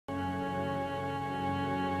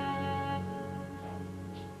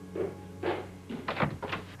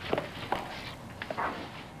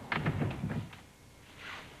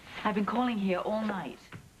I've been calling here all night.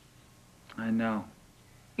 I know.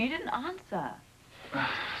 You didn't answer.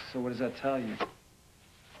 So what does that tell you?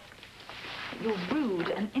 You're rude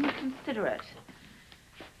and inconsiderate.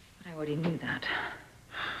 But I already knew that.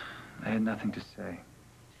 I had nothing to say.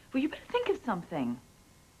 Well, you better think of something.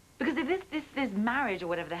 Because if this marriage or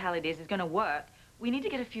whatever the hell it is going to work, we need to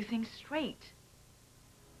get a few things straight.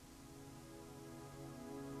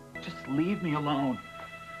 Just leave me alone.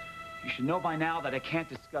 You should know by now that I can't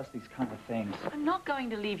discuss these kind of things. I'm not going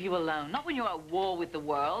to leave you alone. Not when you're at war with the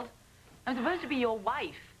world. I'm supposed to be your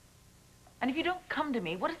wife. And if you don't come to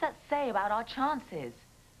me, what does that say about our chances?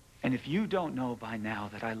 And if you don't know by now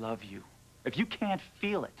that I love you, if you can't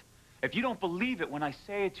feel it, if you don't believe it when I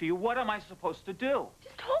say it to you, what am I supposed to do?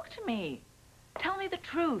 Just talk to me. Tell me the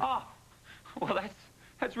truth. Oh, well,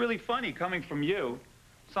 that's really funny coming from you.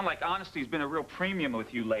 Sounds like honesty's been a real premium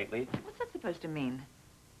with you lately. What's that supposed to mean?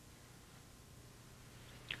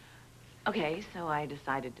 Okay, so I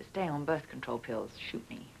decided to stay on birth control pills. Shoot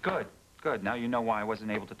me. Good, good. Now you know why I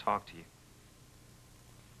wasn't able to talk to you.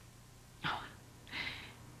 Oh,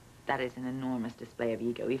 that is an enormous display of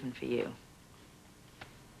ego, even for you.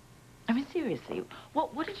 I mean, seriously,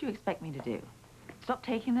 what did you expect me to do? Stop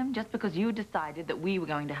taking them just because you decided that we were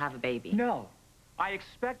going to have a baby? No. I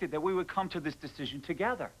expected that we would come to this decision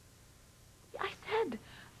together. I said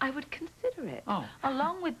I would consider it. Oh.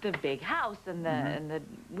 Along with the big house and the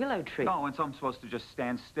willow tree. Oh, and so I'm supposed to just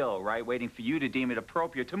stand still, right? Waiting for you to deem it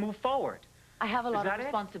appropriate to move forward. I have a lot of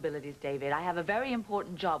responsibilities, David. I have a very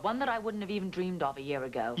important job, one that I wouldn't have even dreamed of a year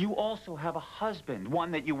ago. You also have a husband,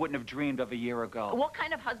 one that you wouldn't have dreamed of a year ago. What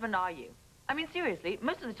kind of husband are you? I mean, seriously,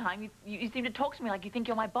 most of the time you seem to talk to me like you think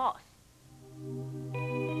you're my boss.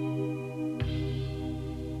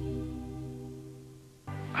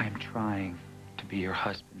 I am trying to be your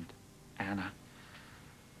husband, Anna.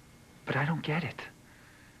 But I don't get it.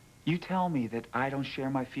 You tell me that I don't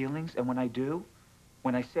share my feelings, and when I do,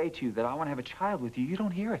 when I say to you that I want to have a child with you, you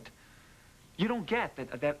don't hear it. You don't get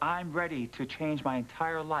that I'm ready to change my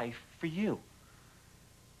entire life for you.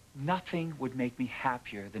 Nothing would make me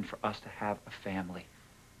happier than for us to have a family,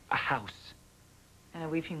 a house. And a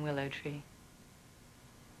weeping willow tree.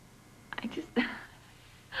 I just...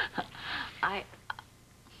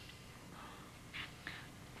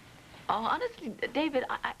 Oh, honestly, David,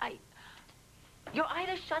 you're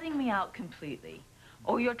either shutting me out completely,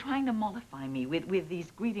 or you're trying to mollify me with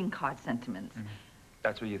these greeting card sentiments. Mm-hmm.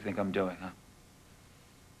 That's what you think I'm doing, huh?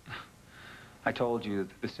 I told you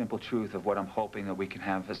the simple truth of what I'm hoping that we can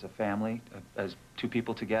have as a family, as two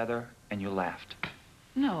people together, and you laughed.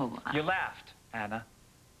 No, You laughed, Anna.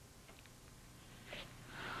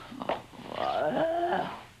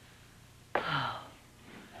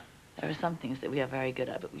 There are some things that we are very good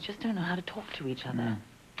at, but we just don't know how to talk to each other.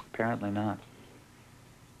 Apparently not.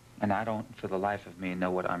 And I don't, for the life of me, know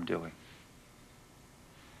what I'm doing.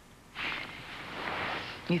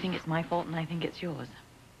 You think it's my fault, and I think it's yours.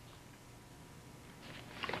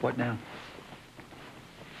 What now?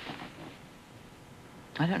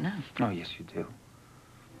 I don't know. Oh, yes, you do.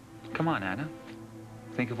 Come on, Anna.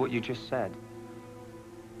 Think of what you just said.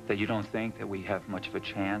 That you don't think that we have much of a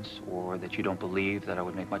chance, or that you don't believe that I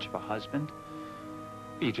would make much of a husband.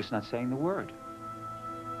 You're just not saying the word.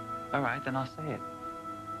 All right, then I'll say it.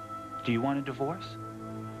 Do you want a divorce?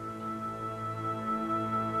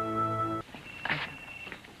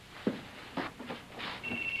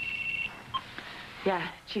 Yeah,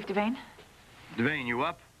 Chief Devane? Devane, you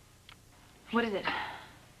up? What is it?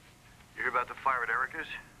 You hear about the fire at Erica's?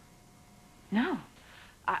 No,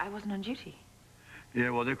 I wasn't on duty. Yeah,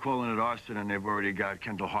 well, they're calling it arson, and they've already got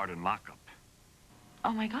Kendall Hart in lockup.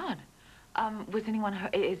 Oh, my God. Was anyone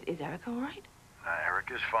hurt? Is Erica all right?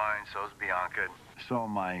 Erica's fine, so's Bianca. So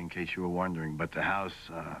am I, in case you were wondering. But the house is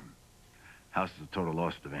a total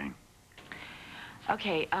loss, Devane.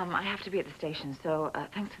 Okay, I have to be at the station, so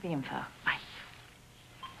thanks for the info. Bye.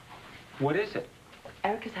 What is it?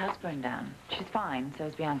 Erica's house burned down. She's fine, so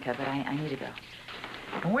is Bianca, but I need to go.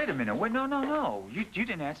 Oh, wait a minute. Wait, no. You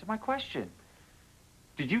didn't answer my question.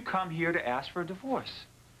 Did you come here to ask for a divorce?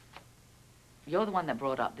 You're the one that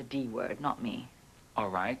brought up the D word, not me. All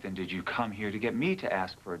right, then did you come here to get me to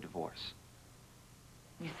ask for a divorce?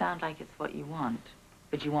 You sound like it's what you want,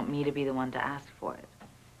 but you want me to be the one to ask for it.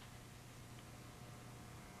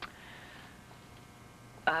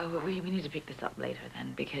 We need to pick this up later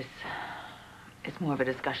then, because it's more of a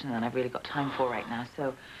discussion than I've really got time for right now.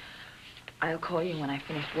 So I'll call you when I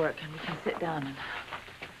finish work and we can sit down and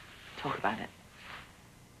talk about it.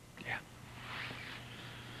 Yeah.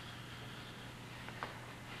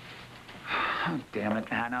 Oh, damn it,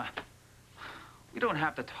 Anna. We don't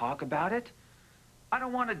have to talk about it. I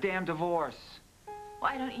don't want a damn divorce.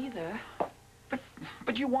 Well, I don't either.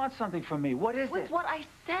 But you want something from me. What is With it? what I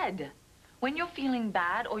said. When you're feeling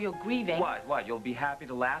bad or you're grieving... What? You'll be happy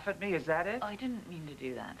to laugh at me? Is that it? Oh, I didn't mean to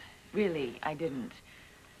do that. Really, I didn't.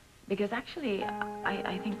 Because actually,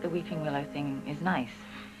 I think the weeping willow thing is nice.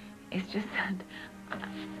 It's just that...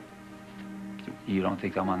 You don't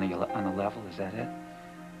think I'm on the level? Is that it?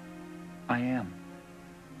 I am.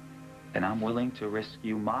 And I'm willing to risk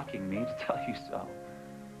you mocking me to tell you so.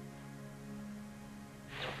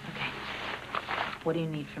 Okay. What do you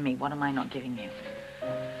need from me? What am I not giving you?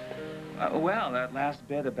 Well, that last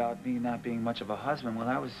bit about me not being much of a husband, well,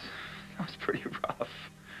 that was pretty rough.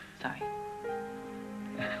 Sorry.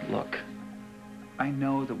 Look, I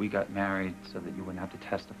know that we got married so that you wouldn't have to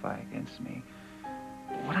testify against me.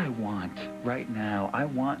 What I want right now, I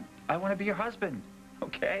want to be your husband,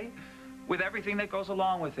 okay? With everything that goes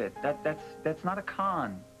along with it. That's not a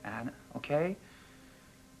con, Anna, okay?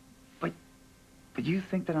 But you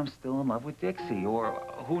think that I'm still in love with Dixie, or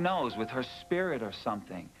who knows, with her spirit or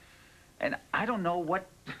something. And I don't know what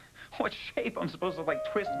shape I'm supposed to, like,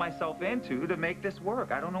 twist myself into to make this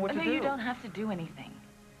work. I don't know what to do. No, you don't have to do anything.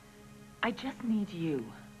 I just need you.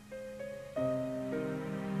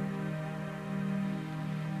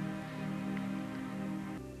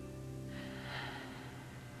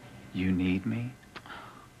 You need me?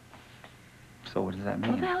 So what does that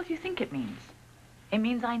mean? What the hell do you think it means? It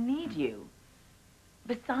means I need you.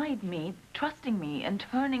 Beside me, trusting me, and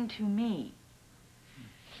turning to me.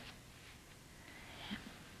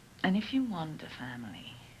 And if you want a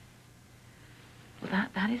family, well,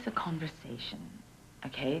 that is a conversation.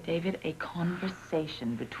 Okay, David? A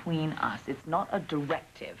conversation between us. It's not a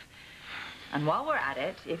directive. And while we're at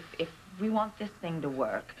it, if we want this thing to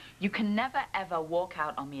work, you can never, ever walk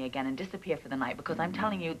out on me again and disappear for the night, because I'm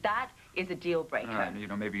telling you, that is a deal breaker. You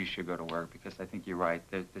know, maybe you should go to work, because I think you're right.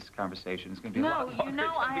 This conversation is going to be a lot longer you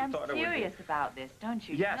know I am than we thought it would be. serious about this, don't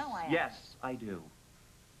you? Yes, You know I am. yes, I do.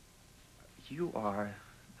 You are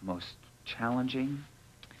the most challenging,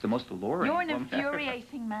 the most alluring You're an woman.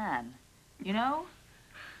 infuriating man, you know?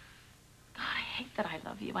 God, I hate that I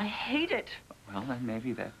love you. I hate it. Well, then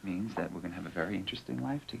maybe that means that we're going to have a very interesting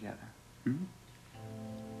life together. Hmm?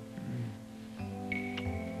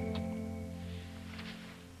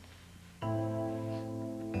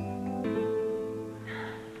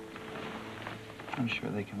 I'm sure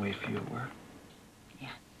they can wait for you at work.